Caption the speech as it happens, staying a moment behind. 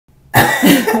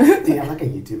Do you have like a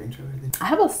YouTube intro? I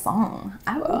have a song.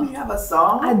 You have a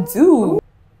song? I do.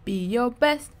 Be your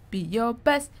best, be your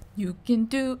best. You can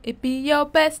do it, be your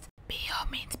best. Bio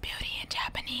means beauty in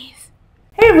Japanese.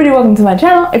 Hey everybody, welcome to my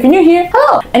channel. If you're new here,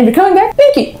 hello. And if you're coming back,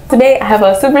 thank you. Today I have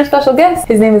a super special guest.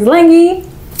 His name is Langy.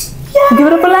 Yeah. Give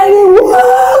it up for Langy.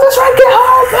 Let's try to get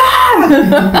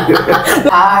hard.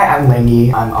 Hi, I'm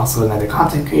Langy. I'm also another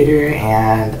content creator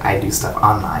and I do stuff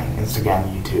online, Instagram,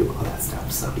 YouTube, all that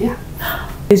stuff. So yeah.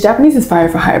 His Japanese is fire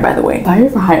for hire, by the way. Fire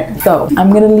for hire. So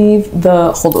I'm gonna leave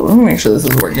the, hold on, let me make sure this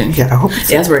is working. Yeah, I hope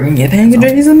so. Yeah, it's working. Yeah, thank you,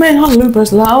 Jesus, man. Hallelujah,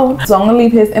 press loud. So I'm gonna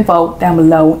leave his info down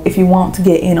below if you want to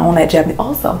get in on that Japanese.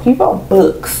 Also, he wrote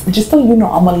books. Just so you know,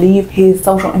 I'm gonna leave his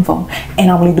social info and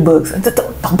I'm gonna leave the books.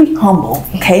 Don't be humble,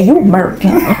 okay? You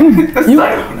American. You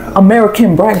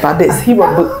American, brag about this. He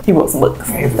wrote books. He wrote some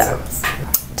books.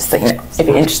 Just so you know, if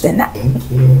you're interested in that. Thank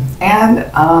you.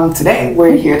 And today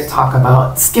we're here to talk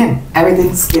about skin.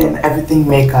 Everything skin, everything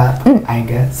makeup, I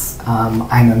guess.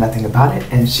 I know nothing about it,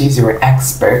 and she's your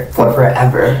expert for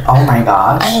forever. Oh my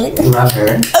gosh. Love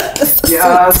her.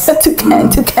 Yes.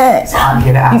 Toucan. So I'm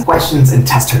here to ask questions and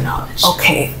test her knowledge.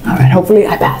 Okay. All right. Hopefully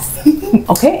I pass.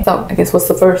 Okay. So I guess what's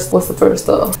the first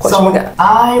question we got?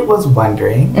 I was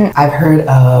wondering, I've heard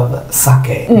of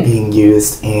sake being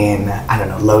used in, I don't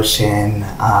know, lotion,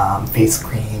 face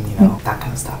cream, you know, that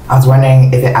kind of stuff. I was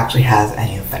wondering if it actually has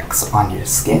any effects on your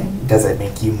skin. Does it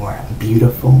make you more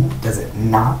beautiful? Does it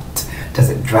not? Does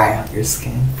it dry out your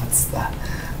skin? What's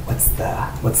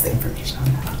the information on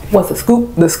that? What's the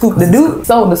scoop? The scoop to do.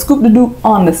 So the scoop to do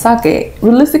on the sake,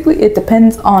 realistically, it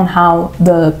depends on how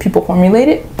the people formulate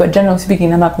it. But generally speaking,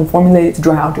 they're not going to formulate it to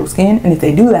dry out your skin. And if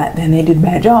they do that, then they did a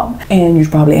bad job. And you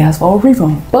should probably ask for a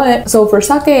refund. But so for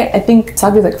sake, I think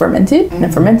sake is like fermented. And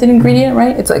a fermented ingredient,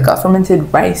 right? It's like a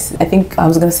fermented rice. I think I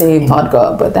was going to say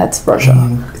vodka, but that's Russia.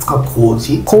 It's called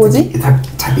koji. Koji? It's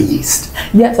a type of yeast.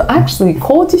 Yeah, so actually,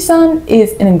 koji-san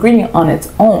is an ingredient on its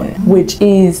own, which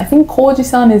is, I think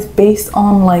koji-san is based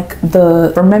on like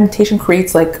the fermentation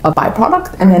creates like a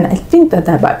byproduct, and then I think that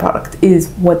byproduct is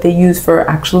what they use for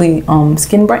actually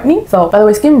skin brightening. So by the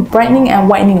way, skin brightening and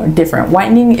whitening are different.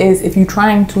 Whitening is if you're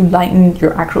trying to lighten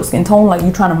your actual skin tone, like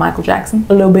you're trying to Michael Jackson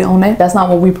a little bit on it. That's not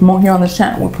what we promote here on this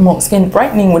channel. We promote skin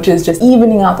brightening, which is just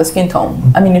evening out the skin tone.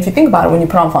 I mean, if you think about it, when you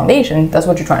put on foundation, that's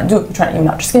what you're trying to do. You're trying to even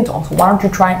out your skin tone. So why don't you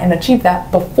try and achieve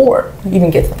that before you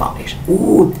even get to the foundation?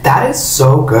 Ooh, that is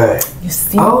so good. You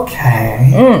see?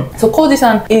 Okay. So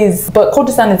koji-san is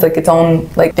like its own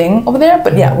like thing over there.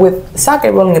 But yeah, with sake,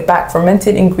 rolling it back,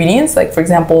 fermented ingredients, like for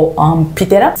example,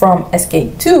 pitera from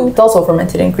SK2, it's also a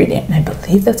fermented ingredient. And I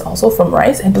believe that's also from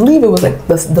rice. I believe it was like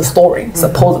the story,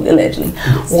 supposedly, allegedly,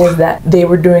 was that they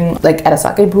were doing like at a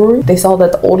sake brewery, they saw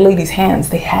that the old ladies' hands,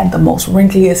 they had the most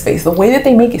wrinkliest face. The way that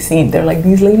they make it seem, they're like,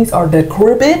 these ladies are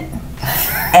decrepit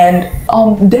and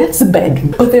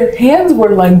deathbed, but their hands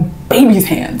were like baby's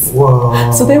hands.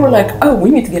 Whoa. So they were like, oh, we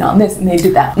need to get on this, and they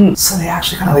did that. So they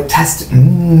actually kind of like tested,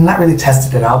 not really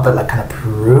tested it out, but like kind of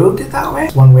proved it that way.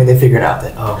 One way they figured out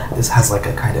that, oh, this has like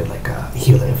a kind of like a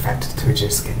healing effect towards your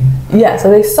skin. Yeah, so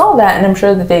they saw that, and I'm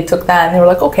sure that they took that and they were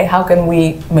like, okay, how can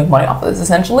we make money off of this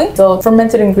essentially? So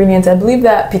fermented ingredients, I believe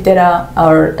that pitera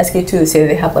or SK2, they say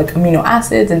they have like amino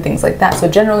acids and things like that. So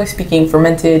generally speaking,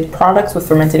 fermented products with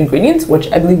fermented ingredients,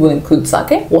 which I believe will include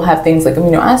sake, will have things like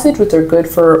amino acids, which are good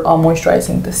for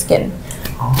moisturizing the skin.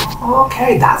 Oh,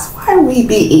 okay, that's why we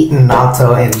be eating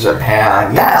natto in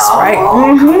Japan. That's right.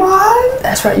 Come on.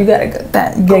 That's right. You gotta get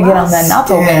that. You gotta get on that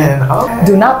natto, man. Okay.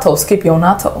 Do natto. Skip your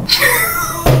natto.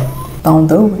 Don't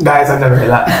do it. Guys, I've never heard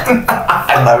that.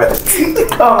 I love it.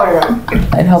 Oh my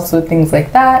god. It helps with things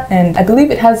like that, and I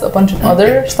believe it has a bunch of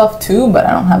other stuff too, but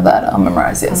I don't have that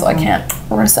memorized yet, so I can't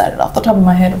recite it off the top of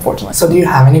my head, unfortunately. So do you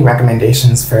have any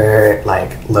recommendations for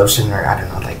like lotion or I don't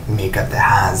know, like makeup that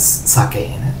has sake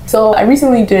in it? So I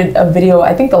recently did a video,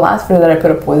 I think the last video that I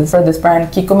put up was for this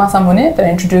brand Kikumasamune that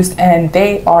I introduced, and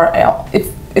they are,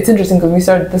 it's interesting because we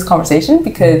started this conversation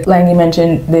because Langy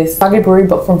mentioned this sake brewery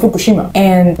but from Fukushima,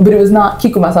 but it was not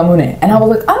Kikumasamune, and I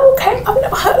was like, oh, okay, I've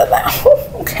never heard of that.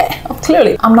 Okay,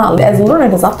 clearly I'm not as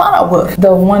learned as I thought I would.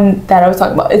 The one that I was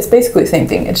talking about, it's basically the same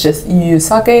thing. It's just you use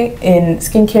sake in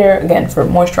skincare, again, for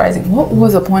moisturizing. What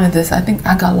was the point of this? I think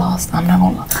I got lost. I'm not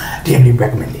gonna lie. Do you have any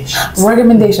recommendations?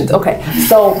 Recommendations, okay.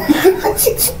 So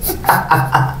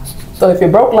so if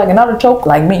you're broke like an artichoke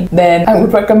like me, then I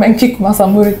would recommend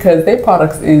Kikumasamune because their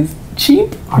products is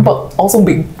cheap but also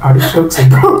big. Artichokes are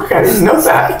broke. I didn't know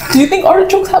that. Do you think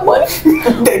artichokes have money?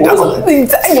 They don't.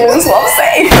 Exactly, that's what I'm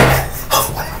saying.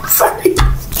 Sorry.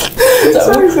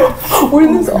 We're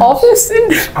in this office in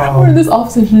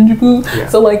Shinjuku. Yeah.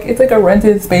 So like it's like a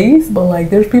rented space, but like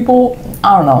there's people,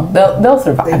 I don't know, they'll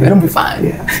survive. It'll be fine.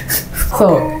 Yeah.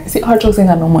 So see, art jokes ain't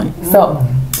got no money. So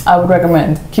I would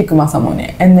recommend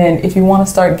Kikumasamune. And then if you want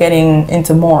to start getting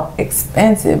into more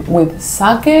expensive with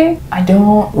sake, I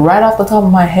don't, right off the top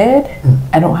of my head,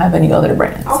 I don't have any other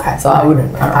brands. Okay. So I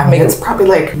wouldn't. I mean, it's probably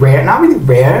like rare, not really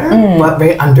rare, but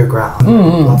very underground.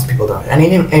 Lots of people don't. And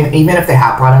even if they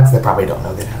have products, they probably don't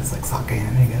know that it has like sake in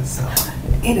it, I guess. So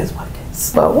it is what it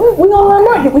is. But we gonna learn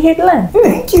more. We here to learn.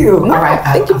 Thank you. No, all right,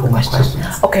 I have a couple more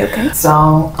questions. Okay.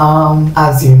 So,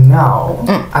 as you know,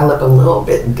 I look a little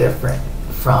bit different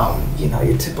from, you know,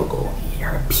 your typical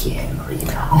European or, you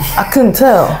know, I couldn't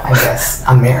tell. I guess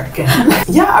American.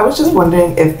 Yeah, I was just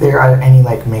wondering if there are any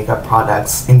like makeup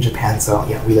products in Japan. So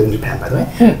yeah, we live in Japan, by the way.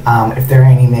 If there are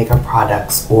any makeup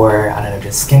products or, I don't know,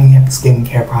 just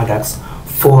skincare products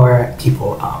for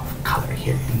people of color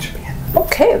here in Japan.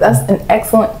 Okay, that's an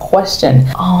excellent question.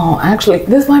 Oh, actually,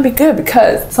 this might be good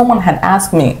because someone had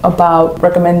asked me about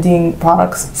recommending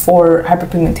products for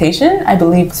hyperpigmentation, I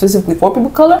believe specifically for people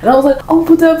of color. And I was like, I'll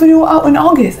put that video out in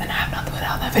August, and I have not put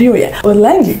out that video yet. But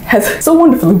Langi has so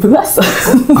wonderfully blessed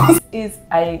us.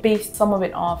 I based some of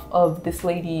it off of this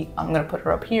lady. I'm gonna put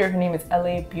her up here. Her name is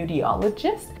LA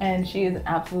Beautyologist, and she is an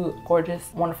absolute gorgeous,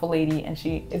 wonderful lady, and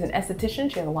she is an esthetician.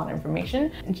 She has a lot of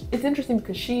information. And it's interesting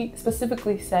because she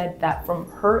specifically said that from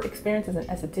her experience as an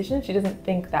esthetician, she doesn't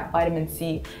think that vitamin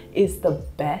C is the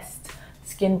best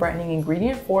skin brightening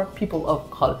ingredient for people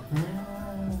of color.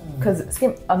 Because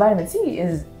vitamin C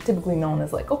is typically known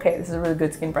as like, okay, this is a really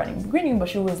good skin brightening ingredient, but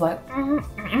she was like, I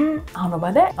don't know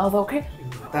about that. I was like, okay.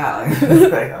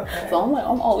 So I'm like,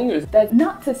 I'm all ears. That's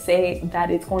not to say that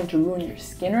it's going to ruin your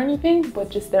skin or anything, but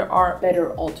just there are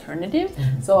better alternatives.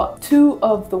 So two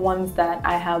of the ones that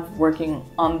I have working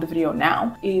on the video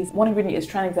now is, one ingredient is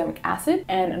tranexamic acid,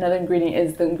 and another ingredient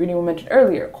is the ingredient we mentioned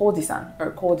earlier, kojisan,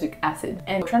 or kojic acid.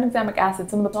 And tranexamic acid,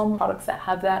 some products that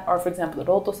have that are, for example,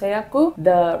 the Roto Seiyaku,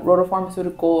 the Roto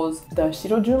Pharmaceuticals, the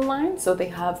Shirojun line. So they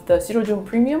have the Shirojun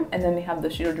Premium, and then they have the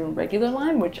Shirojun regular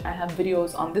line, which I have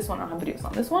videos on this one, I have videos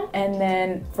on this one. And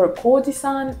then for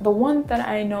Kojisan, the one that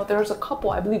I know, there's a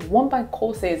couple, I believe one by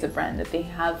Kosei is a brand that they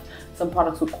have some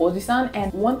products with Kojisan.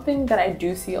 And one thing that I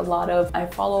do see a lot of, I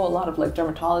follow a lot of like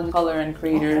dermatology, color and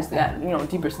creators that, you know,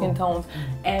 deeper skin tones,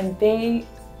 and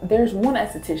there's one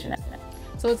esthetician.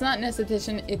 So it's not an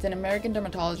esthetician, it's an American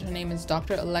dermatologist. Her name is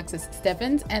Dr. Alexis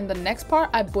Steffens. And the next part,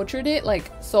 I butchered it.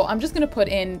 So I'm just gonna put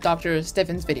in Dr.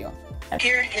 Steffens' video.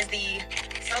 Here is the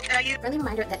self-value. Friendly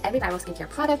reminder that every viral skincare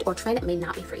product or trend may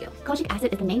not be for you. Kojic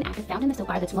acid is the main active found in the soap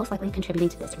bar that's most likely contributing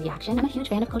to this reaction. I'm a huge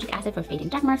fan of kojic acid for fading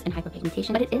dark marks and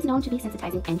hyperpigmentation, but it is known to be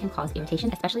sensitizing and can cause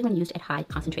irritation, especially when used at high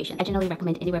concentration. I generally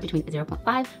recommend anywhere between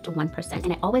 0.5 to 1%,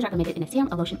 and I always recommend it in a serum,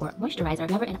 a lotion, or a moisturizer,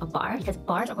 never in a bar, because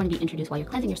bars are going to be introduced while you're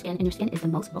cleansing your skin, and your skin is the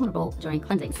most vulnerable during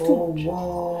cleansing. Oh,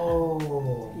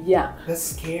 whoa. Yeah. That's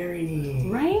scary.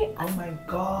 Right? Oh my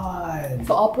God.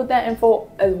 So I'll put that info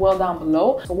as well down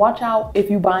below. So watch out if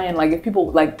you buying, like if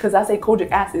people, like, because I say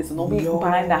kojic acid, so don't be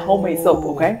buying that homemade soap,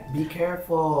 okay? Be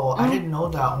careful. I didn't know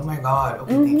that. Oh my God.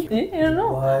 Okay, thank you. You don't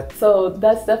know. What? So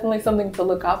that's definitely something to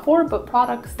look out for. But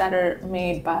products that are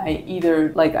made by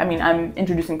either, like, I mean, I'm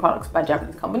introducing products by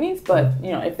Japanese companies, but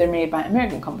you know, if they're made by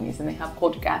American companies and they have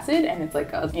kojic acid and it's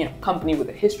like a, you know, company with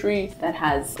a history that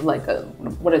has like a,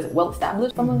 what is it, well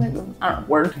established, something like, I don't know,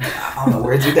 word. I don't know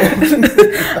words either.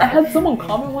 I had someone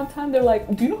comment one time, they're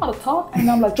like, do you know how to talk? And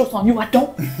I'm like, joke's on you, I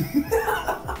don't.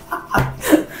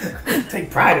 Take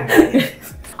pride in that.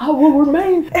 I will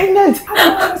remain ignorant. I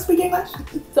don't know how to speak English.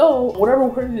 So whatever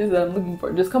word it is that I'm looking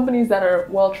for, just companies that are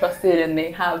well trusted and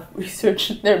they have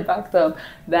research they're backed up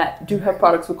that do have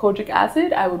products with kojic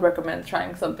acid, I would recommend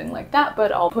trying something like that.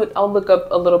 But I'll look up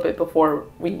a little bit before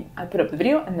I put up the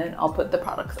video, and then I'll put the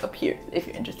products up here if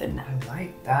you're interested in that. I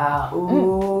like that.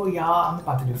 Ooh, y'all, I'm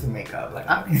about to do some makeup. Like,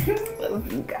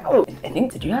 let's go. I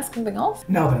think, did you ask something else?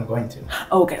 No, but I'm going to.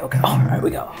 Okay. All right,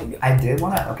 we go. I did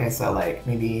want to. Okay, so like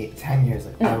maybe 10 years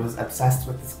ago, I was obsessed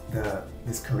with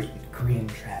this Korean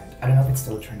trend. I don't know if it's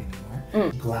still a trend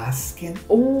anymore. Glass skin.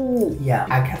 Oh, yeah.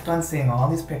 I kept on seeing all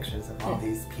these pictures of all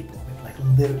these people with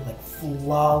like literally like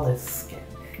flawless skin.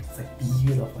 It's like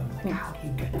beautiful. I'm like, how do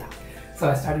you get that? So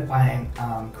I started buying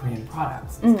Korean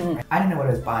products. I didn't know what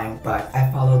I was buying, but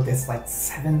I followed this like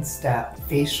 7-step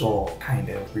facial kind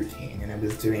of routine, and I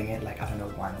was doing it like, I don't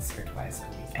know, once or twice a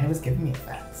week, and it was giving me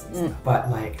effects and stuff. But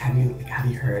like, have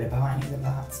you heard about any of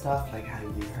that stuff? Like, have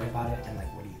you heard about it, and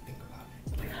like, what do you think about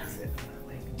it? Like, is it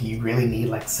like, do you really need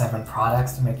like 7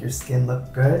 products to make your skin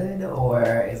look good,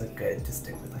 or is it good to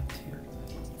stick with like 2?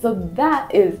 So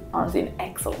that is honestly an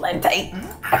excellent type.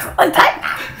 Excellent type.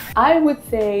 I would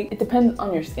say it depends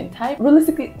on your skin type.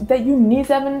 Realistically, that you need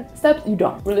 7 steps, you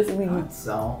don't. Realistically, you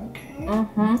so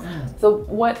okay. So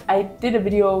what I did a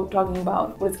video talking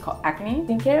about what's called acne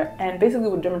skincare, and basically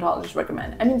what dermatologists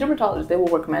recommend. I mean, dermatologists, they will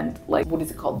recommend like, what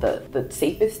is it called, the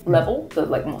safest level, the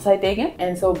like mosaiteigen.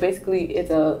 And so basically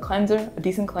it's a cleanser, a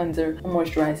decent cleanser, a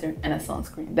moisturizer, and a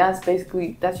sunscreen.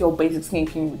 That's your basic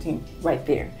skincare routine right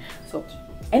there. So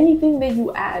anything that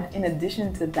you add in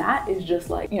addition to that is just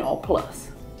like, you know, a plus.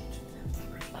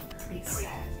 3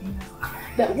 set, you know.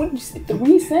 That, what did you say,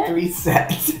 3 cents? 3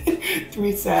 sets.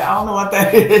 3 set. I don't know what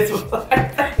that is.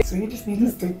 So you just need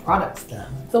these 3 products then.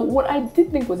 So what I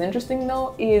did think was interesting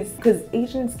though is because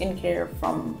Asian skincare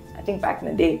from, I think back in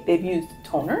the day, they've used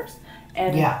toners.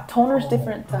 And toners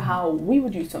different to how we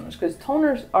would use toners, because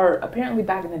toners are apparently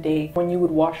back in the day when you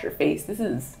would wash your face. This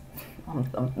is, I'm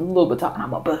a little bit talking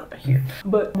about my butt here,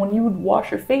 but when you would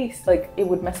wash your face, like it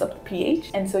would mess up the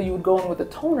pH, and so you would go in with a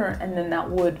toner, and then that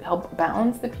would help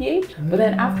balance the pH. But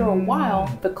then after a while,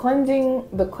 the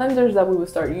cleansers that we would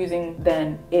start using,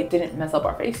 then it didn't mess up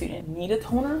our face. You didn't need a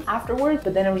toner afterwards.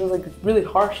 But then it was just like this really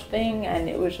harsh thing, and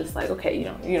it was just like, okay, you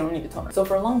don't need a toner. So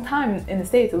for a long time in the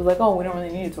States, it was like, oh, we don't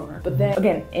really need a toner. But then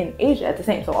again, in Asia, at the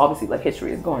same. So obviously, like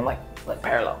history is going like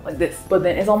parallel, like this. But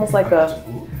then it's almost like a.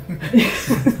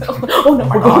 Oh no,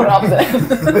 we're going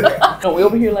opposite. No, we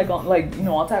over here like on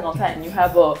Attack on Titan. You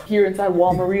have here inside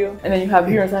Wall Maria, and then you have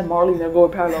here inside Marley. They're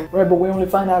going parallel, right? But we only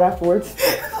find out afterwards.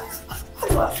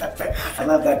 I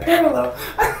love that parallel.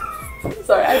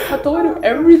 Sorry, I told you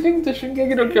everything to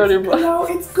Shingeki no Kyojin, but no,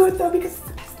 it's good though because.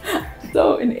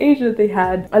 So in Asia, they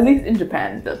had, at least in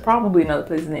Japan, probably in other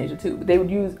places in Asia too, they would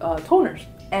use toners.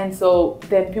 And so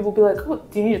then people would be like, oh,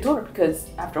 do you need a toner? Because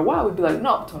after a while, we'd be like,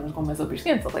 no, toner's gonna mess up your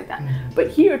skin, stuff like that. But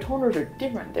here, toners are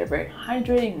different. They're very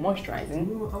hydrating, moisturizing.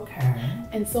 Ooh, okay.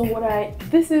 And so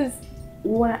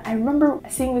I remember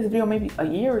seeing this video maybe a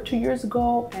year or 2 years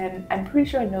ago, and I'm pretty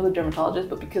sure I know the dermatologist,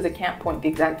 but because I can't point the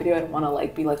exact video, I don't want to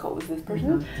like be like, oh, is this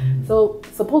person? So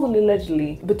supposedly,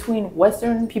 allegedly, between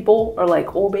Western people or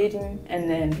like old Beijing, and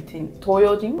then between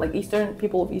Toyojin, like Eastern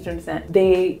people of Eastern descent,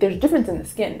 there's difference in the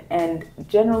skin, and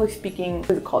generally speaking,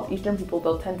 what's it called? Eastern people,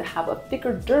 they'll tend to have a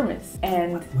thicker dermis.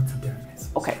 And what's a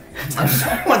dermis? Okay.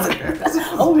 What's a dermis?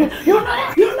 Oh, you don't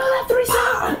know that 3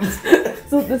 sounds.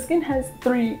 So the skin has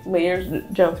 3 layers,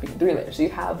 generally speaking, 3 layers. So you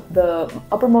have the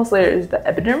uppermost layer is the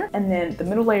epidermis, and then the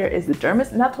middle layer is the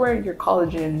dermis, and that's where your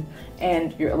collagen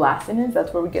and your elastin is.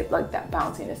 That's where we get like that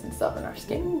bounciness and stuff in our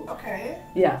skin. Ooh, okay.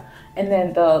 Yeah. And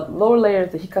then the lower layer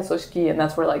is the hikasoshiki, and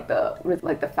that's where like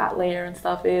the fat layer and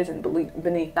stuff is, and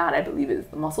beneath that I believe is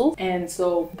the muscles. And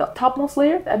so the topmost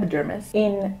layer, the epidermis,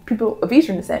 in people of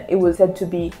Eastern descent, it was said to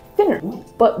be thinner,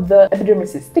 but the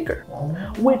epidermis is thicker,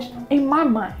 which in my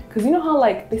mind, because you know how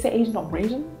like they say Asian don't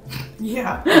raisin?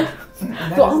 Yeah.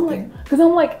 So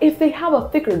I'm like, if they have a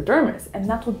thicker dermis and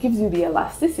that's what gives you the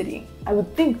elasticity, I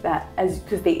would think that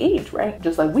because they age, right?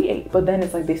 Just like we age, but then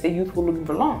it's like they stay youthful looking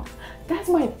for long. That's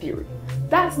my theory.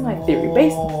 That's my theory.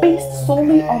 Based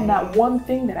solely on that one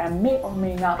thing that I may or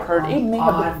may not heard. It may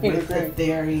have been a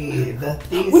theory. The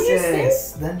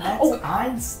thesis, the next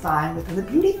Einstein within the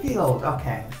beauty field.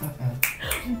 Okay.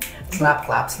 Snap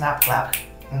clap, snap clap.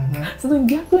 So then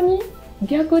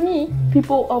Gyakuni,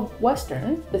 people of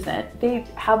Western descent, they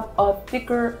have a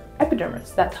thicker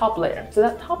epidermis, that top layer. So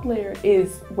that top layer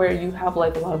is where you have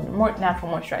like a lot of more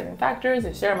natural moisturizing factors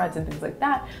and ceramides and things like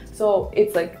that. So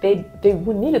it's like they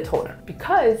would need a toner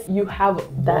because you have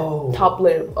that top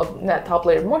layer of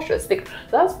moisture that's thicker.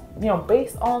 So that's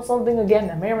based on something again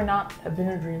that may or may not have been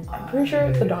a dream. I'm pretty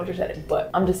sure the doctor said it, but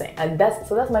I'm just saying. And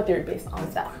that's my theory based on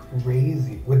that.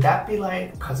 Crazy. Would that be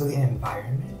like because of the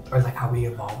environment or like how we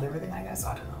evolved everything? I guess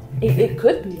I don't know. It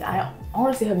could be. I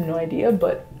honestly have no idea,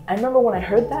 but I remember when I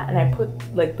heard that and I put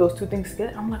like those 2 things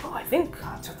together, I'm like, oh, I think.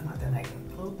 Talking about that like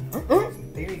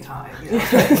theory time.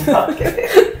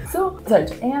 Okay. So, sorry,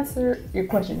 to answer your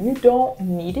question, you don't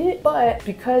need it, but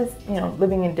because,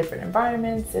 living in different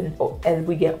environments and as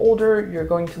we get older, you're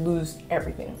going to lose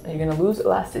everything. You're going to lose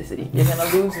elasticity. You're going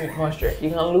to lose your moisture.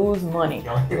 You're going to lose money.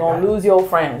 You're going to lose your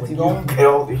friends. When you get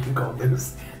older, you're going to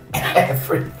lose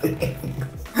everything.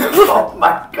 Oh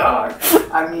my God.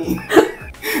 I mean,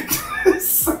 to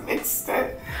some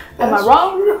extent. Am I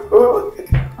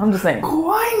wrong? I'm just saying.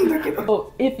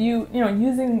 So if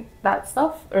using that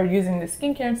stuff or using the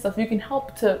skincare and stuff, you can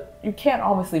help to you can't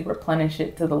obviously replenish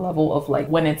it to the level of like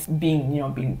when it's being, you know,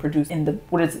 being produced in the,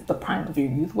 what is it, the prime of your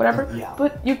youth, whatever. Yeah.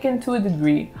 But you can, to a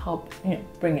degree, help, you know,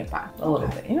 bring it back a little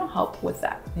bit, you know, help with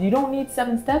that. You don't need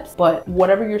 7 steps, but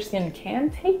whatever your skin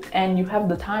can take, and you have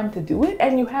the time to do it,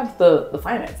 and you have the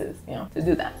finances, you know, to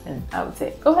do that. And I would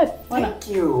say, go ahead. Thank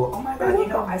you. Oh my god, you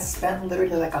know, I spent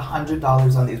literally like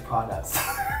 $100 on these products.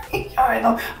 Yeah, I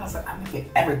know. I was like, I'm gonna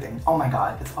get everything. Oh my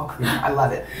god, it's all cream. I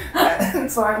love it. And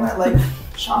so I went like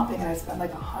shopping, and I spent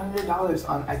like $100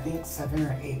 on I think 7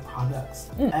 or 8 products.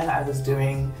 And I was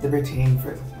doing the routine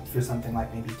for something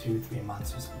like maybe 2-3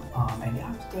 months or something. And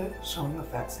yeah, it was good, showing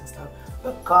effects and stuff.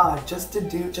 But god, just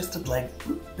to like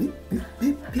beep, beep, beep,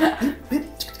 beep, beep, beep,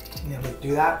 you know, like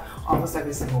do that almost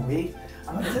every single week.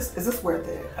 I'm like, is this worth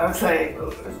it? I was like, oh,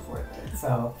 is this worth it?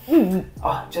 So,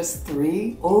 oh, just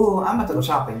 3? Oh, I'm about to go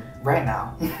shopping right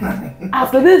now.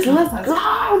 After this, let's go.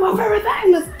 My favorite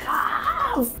thing, let's go.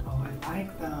 Oh, I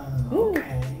like them.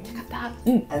 Okay. Look at that.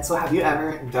 And so have you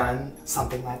ever done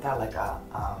something like that? Like a,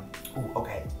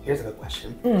 okay, here's a good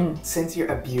question. Since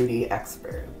you're a beauty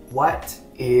expert, what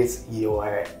is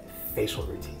your facial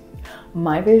routine?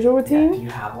 My facial routine? Yeah, do you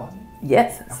have one?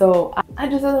 Yes. So I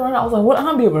just said around, I was like, what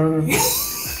I'm doing?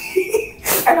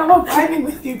 And I'm vibing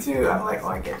with you too. I'm like, oh,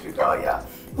 I get you, girl, yeah.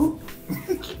 But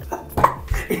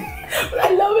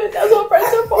I love it. That's what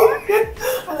friends are for.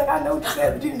 I'm like, I know what you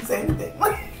said, but you didn't say anything.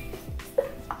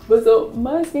 But so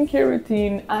my skincare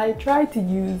routine, I try to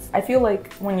use, I feel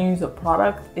like when you use a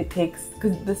product, it takes,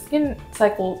 because the skin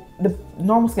cycle, the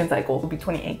normal skin cycle will be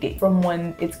 28 days from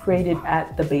when it's created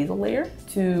at the basal layer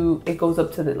to it goes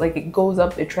up to the, like it goes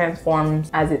up, it transforms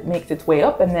as it makes its way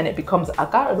up, and then it becomes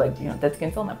aka, or like, you know, dead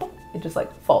skin cell, and boom, it just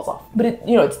like falls off. But it,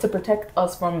 you know, it's to protect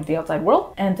us from the outside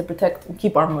world and to protect,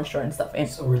 keep our moisture and stuff in.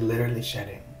 So we're literally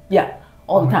shedding. Yeah,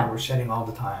 all the time. We're shedding all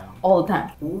the time. All the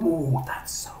time. Ooh,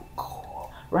 that's so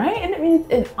cool. Right? And I mean,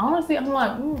 honestly, I'm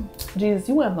like, Jesus,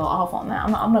 you went a little off on that.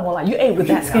 I'm not gonna lie. You ate with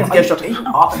that skincare structure.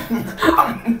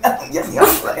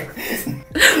 Yes. Like.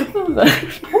 I was like,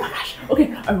 oh my gosh. Okay,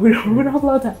 we don't have a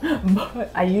lot of time.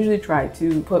 But I usually try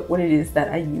to put what it is that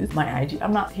I use, my IG.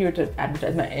 I'm not here to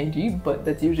advertise my IG, but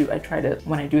that's usually, I try to,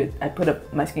 when I do it, I put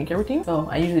up my skincare routine. So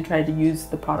I usually try to use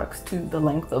the products to the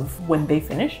length of when they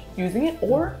finish using it,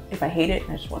 or if I hate it,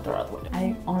 I just want to throw it out the window.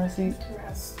 I honestly,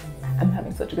 I'm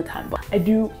having such a good time. But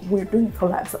we're doing a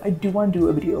collab, so I do want to do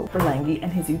a video for Langy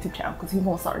and his YouTube channel, because he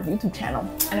wants to start a YouTube channel,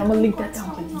 and I'm gonna link that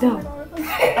down below.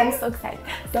 I'm so excited.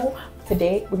 So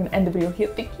today we're gonna end the video here.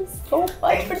 Thank you so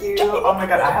much for joining. joining. Oh my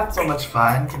god, I had so much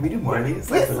fun. Can we do more of these?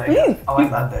 Yes, like, please. Oh, I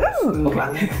love this. Ooh, Okay. I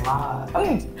like it a lot.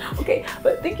 Okay. Okay,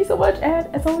 but thank you so much, and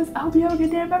as always, I hope you have a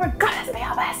good day. Remember, goddess, be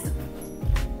your best.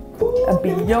 Be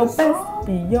your best.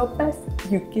 Be your best.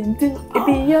 You can do it.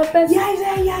 Be your best. Yeah.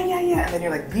 And then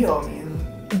you're like, Bio means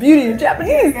Beauty in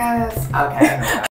Japanese. yes. Okay.